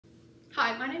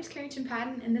Hi, my name is Kherington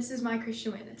Patton, and this is my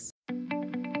Christian witness.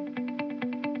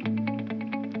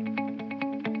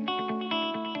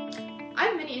 I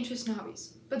have many interests and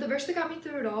hobbies, but the verse that got me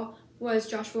through it all was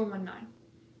Joshua 1:9.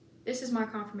 This is my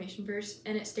confirmation verse,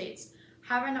 and it states,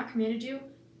 "Have I not commanded you?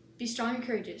 Be strong and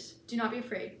courageous. Do not be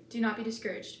afraid. Do not be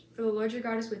discouraged, for the Lord your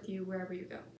God is with you wherever you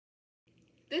go."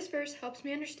 This verse helps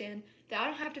me understand that I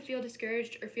don't have to feel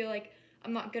discouraged or feel like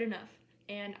I'm not good enough,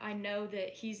 and I know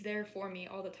that He's there for me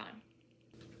all the time.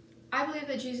 I believe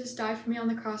that Jesus died for me on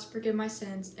the cross to forgive my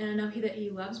sins, and I know that He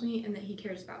loves me and that He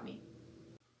cares about me.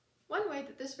 One way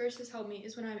that this verse has helped me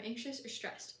is when I'm anxious or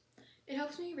stressed. It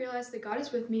helps me realize that God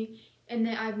is with me and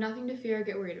that I have nothing to fear or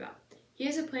get worried about. He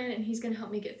has a plan and He's going to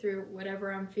help me get through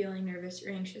whatever I'm feeling nervous or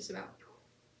anxious about.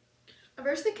 A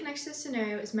verse that connects to this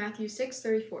scenario is Matthew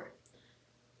 6:34.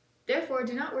 "Therefore,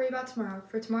 do not worry about tomorrow,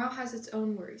 for tomorrow has its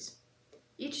own worries.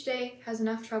 Each day has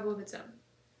enough trouble of its own."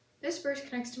 This verse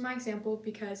connects to my example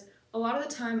because a lot of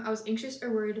the time I was anxious or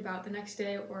worried about the next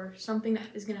day or something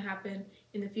that is going to happen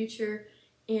in the future,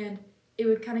 and it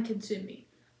would kind of consume me.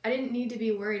 I didn't need to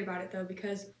be worried about it though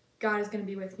because God is going to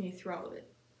be with me through all of it.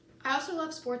 I also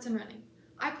love sports and running.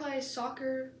 I play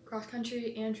soccer, cross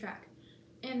country, and track.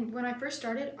 And when I first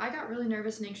started, I got really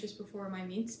nervous and anxious before my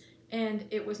meets, and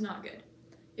it was not good.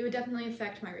 It would definitely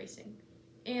affect my racing.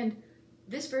 And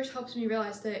this verse helps me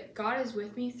realize that God is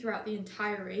with me throughout the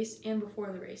entire race and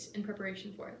before the race in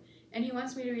preparation for it. And He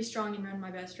wants me to be strong and run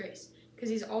my best race because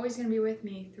He's always going to be with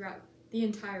me throughout the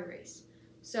entire race.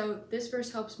 So this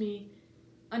verse helps me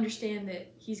understand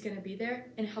that He's going to be there,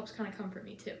 and it helps kind of comfort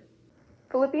me too.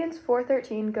 Philippians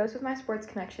 4:13 goes with my sports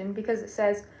connection because it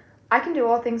says, "I can do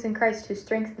all things in Christ who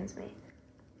strengthens me."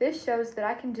 This shows that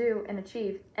I can do and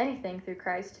achieve anything through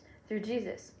Christ, through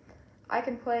Jesus. I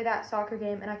can play that soccer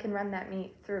game and I can run that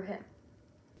meet through Him.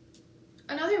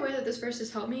 Another way that this verse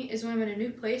has helped me is when I'm in a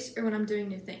new place or when I'm doing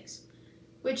new things,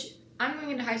 which I'm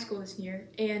going into high school this year,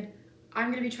 and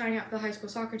I'm going to be trying out for the high school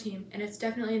soccer team, and it's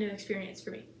definitely a new experience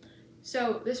for me.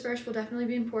 So this verse will definitely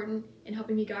be important in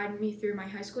helping me guide me through my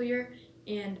high school year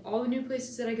and all the new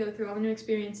places that I go through, all the new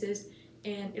experiences,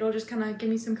 and it'll just kind of give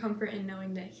me some comfort in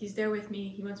knowing that He's there with me.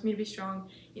 He wants me to be strong.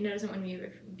 He doesn't want me to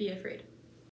be afraid.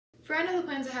 "For I know the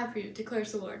plans I have for you,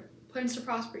 declares the Lord, plans to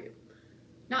prosper you,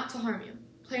 not to harm you,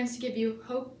 plans to give you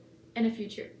hope and a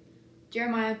future."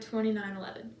 Jeremiah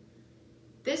 29:11.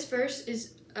 This verse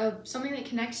is something that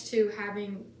connects to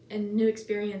having a new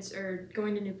experience or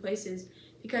going to new places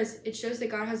because it shows that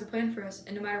God has a plan for us,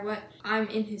 and no matter what, I'm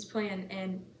in His plan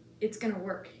and it's going to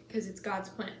work because it's God's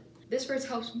plan. This verse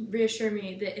helps reassure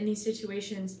me that in these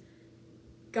situations,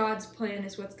 God's plan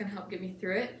is what's going to help get me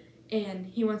through it, and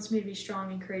He wants me to be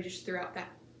strong and courageous throughout that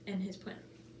and His plan.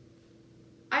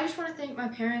 I just want to thank my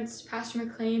parents, Pastor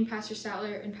McLean, Pastor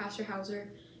Statler, and Pastor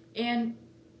Hauser, and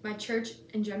my church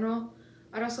in general.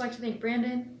 I'd also like to thank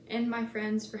Brandon and my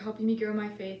friends for helping me grow my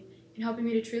faith and helping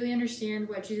me to truly understand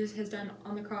what Jesus has done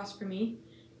on the cross for me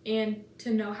and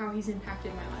to know how He's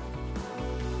impacted my life.